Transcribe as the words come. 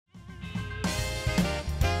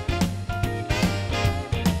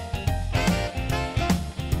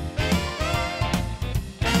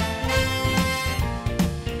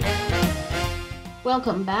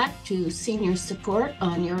Welcome back to Senior Support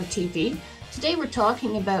on your TV. Today we're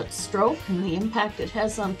talking about stroke and the impact it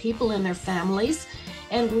has on people and their families.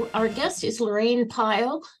 And our guest is Lorraine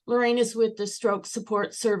Pyle. Lorraine is with the Stroke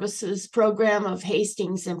Support Services program of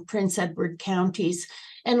Hastings and Prince Edward counties.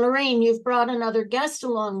 And Lorraine, you've brought another guest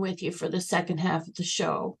along with you for the second half of the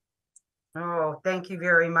show. Oh, thank you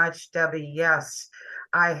very much, Debbie. Yes,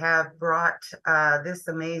 I have brought this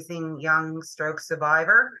amazing young stroke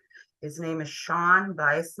survivor. His name is Sean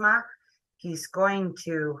Bijsma. He's going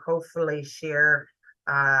to hopefully share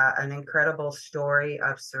an incredible story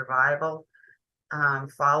of survival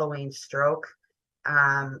following stroke.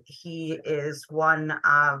 He is one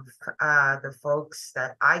of the folks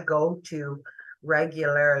that I go to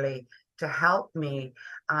regularly to help me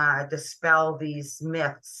dispel these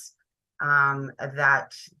myths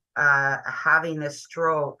that having a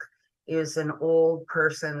stroke is an old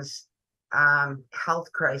person's health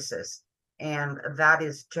crisis, and that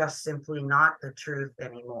is just simply not the truth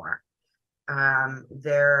anymore.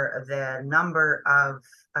 The number of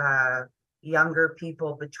younger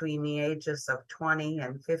people between the ages of 20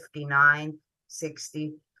 and 59,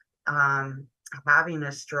 60 having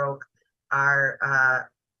a stroke are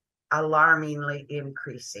alarmingly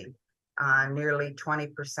increasing. Nearly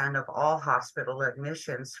 20% of all hospital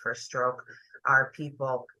admissions for stroke are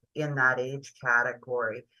people in that age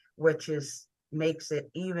category, which makes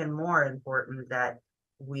it even more important that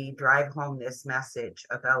we drive home this message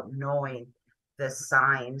about knowing the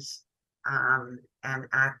signs and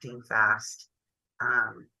acting fast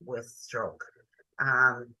with stroke.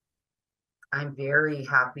 I'm very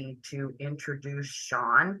happy to introduce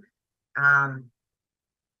Sean.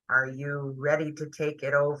 Are you ready to take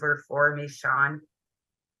it over for me, Sean?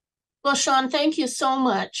 Well, Sean, thank you so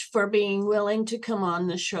much for being willing to come on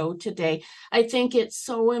the show today. I think it's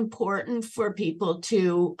so important for people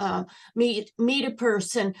to meet a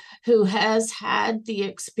person who has had the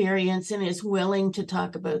experience and is willing to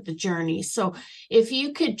talk about the journey. So if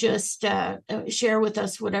you could just share with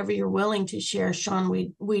us whatever you're willing to share, Sean,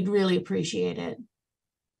 we'd really appreciate it.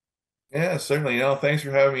 Yeah, certainly. Thanks for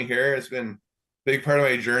having me here. It's been a big part of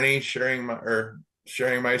my journey, sharing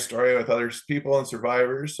my story with other people and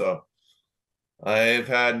survivors. So I've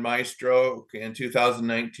had my stroke in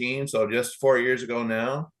 2019, so just 4 years ago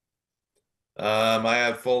now. I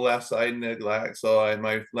have full left side neglect, so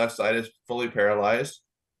my left side is fully paralyzed.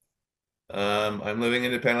 I'm living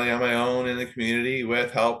independently on my own in the community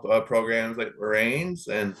with help programs like Lorraine's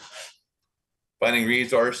and finding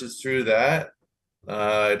resources through that.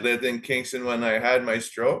 I lived in Kingston when I had my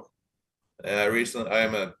stroke. Recently,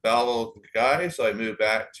 I'm a Belleville guy, so I moved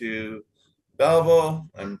back to Belleville.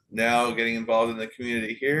 I'm now getting involved in the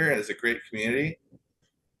community here, and it's a great community.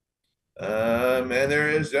 And there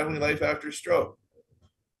is definitely life after stroke.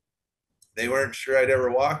 They weren't sure I'd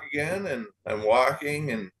ever walk again, and I'm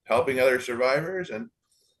walking and helping other survivors, and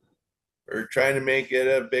we're trying to make it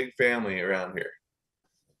a big family around here.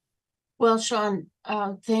 Well, Sean,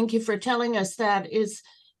 thank you for telling us that. Is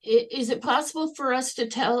it possible for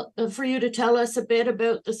you to tell us a bit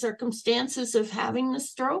about the circumstances of having the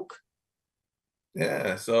stroke?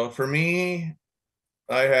 Yeah, so for me,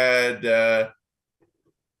 I had it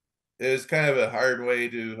was kind of a hard way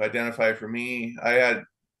to identify for me. I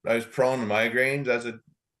was prone to migraines as an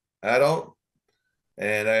adult,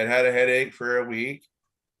 and I had a headache for a week,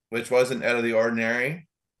 which wasn't out of the ordinary.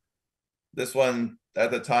 This one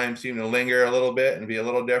at the time seemed to linger a little bit and be a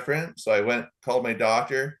little different. So I called my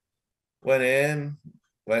doctor,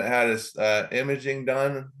 had his imaging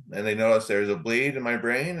done, and they noticed there was a bleed in my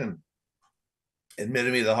brain and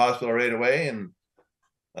admitted me to the hospital right away. And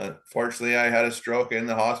fortunately, I had a stroke in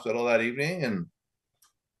the hospital that evening, and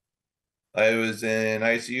I was in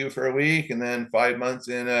ICU for a week and then 5 months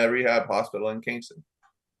in a rehab hospital in Kingston.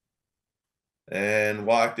 And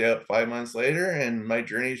walked out 5 months later, and my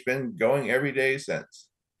journey's been going every day since.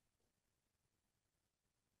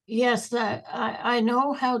 Yes, I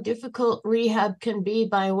know how difficult rehab can be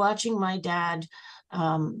by watching my dad.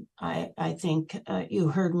 I think you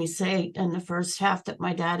heard me say in the first half that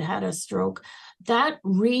my dad had a stroke. That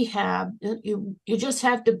rehab, you just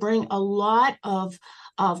have to bring a lot of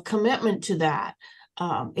commitment to that.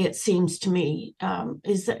 It seems to me.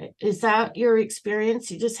 Is that your experience?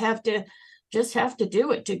 You just have to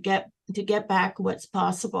do it to get back what's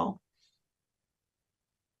possible.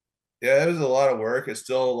 Yeah, it was a lot of work. It's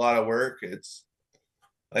still a lot of work.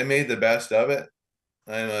 I made the best of it.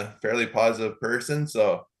 I'm a fairly positive person,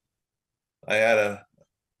 so I had a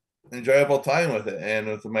enjoyable time with it. And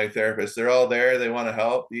with my therapist, they're all there. They want to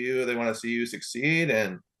help you. They want to see you succeed.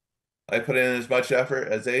 And I put in as much effort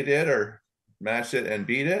as they did, or match it and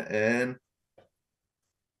beat it. And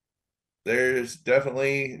there's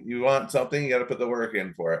definitely, you want something, you got to put the work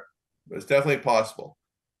in for it. But it's definitely possible.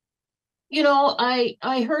 You know, I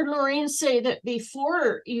heard Lorraine say that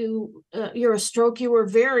before your stroke, you were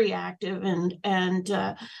very active and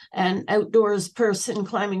outdoors person,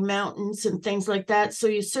 climbing mountains and things like that. So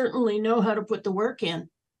you certainly know how to put the work in.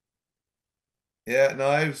 Yeah, no,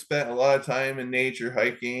 I've spent a lot of time in nature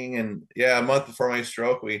hiking, and yeah, a month before my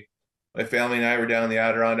stroke, my family and I were down the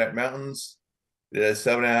Adirondack Mountains, did a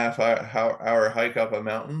 7.5 hour hike up a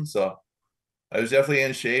mountain. So I was definitely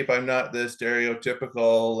in shape. I'm not the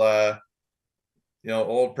stereotypical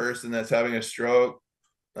old person that's having a stroke.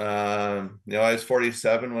 I was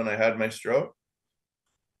 47 when I had my stroke.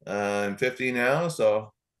 I'm 50 now,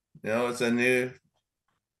 so it's a new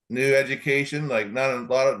education. Like, not a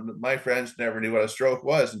lot of my friends never knew what a stroke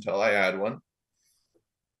was until I had one.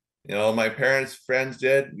 My parents' friends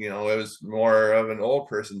did. It was more of an old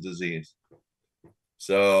person's disease.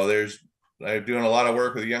 So I'm doing a lot of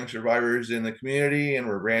work with young survivors in the community, and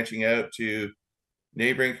we're branching out to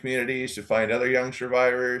neighboring communities to find other young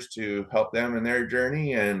survivors to help them in their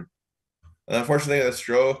journey. And unfortunately, the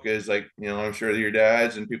stroke is, like, I'm sure your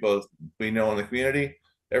dads and people we know in the community,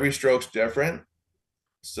 every stroke's different.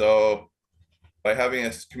 So by having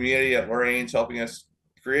a community that Lorraine's helping us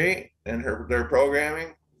create and their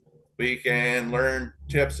programming, we can learn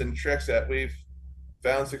tips and tricks that we've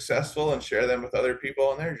found successful and share them with other people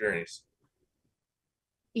on their journeys.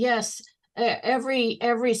 Yes, every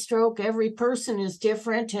stroke, every person is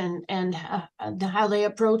different, and how they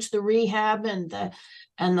approach the rehab and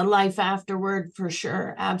the life afterward, for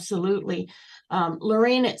sure. Absolutely.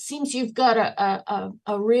 Lorraine, it seems you've got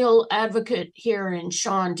a real advocate here in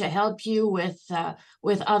Sean to help you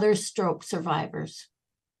with other stroke survivors.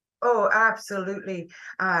 Oh, absolutely.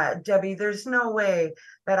 Debbie, there's no way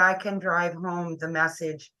that I can drive home the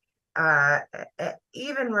message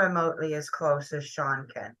even remotely as close as Sean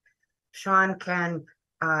can. Sean can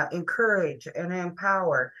encourage and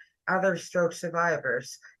empower other stroke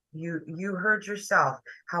survivors. You heard yourself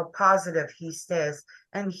how positive he stays,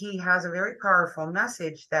 and he has a very powerful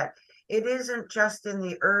message that it isn't just in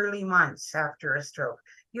the early months after a stroke.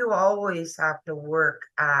 You always have to work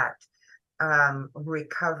at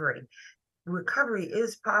recovery. Recovery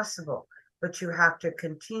is possible, but you have to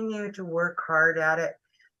continue to work hard at it.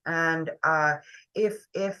 And if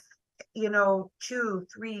 2,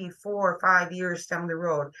 3, 4, 5 years down the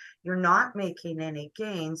road, you're not making any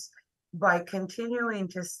gains, by continuing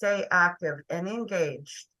to stay active and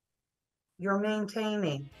engaged, you're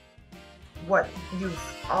maintaining what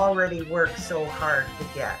you've already worked so hard to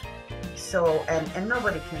get. So, and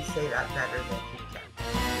nobody can say that better than you.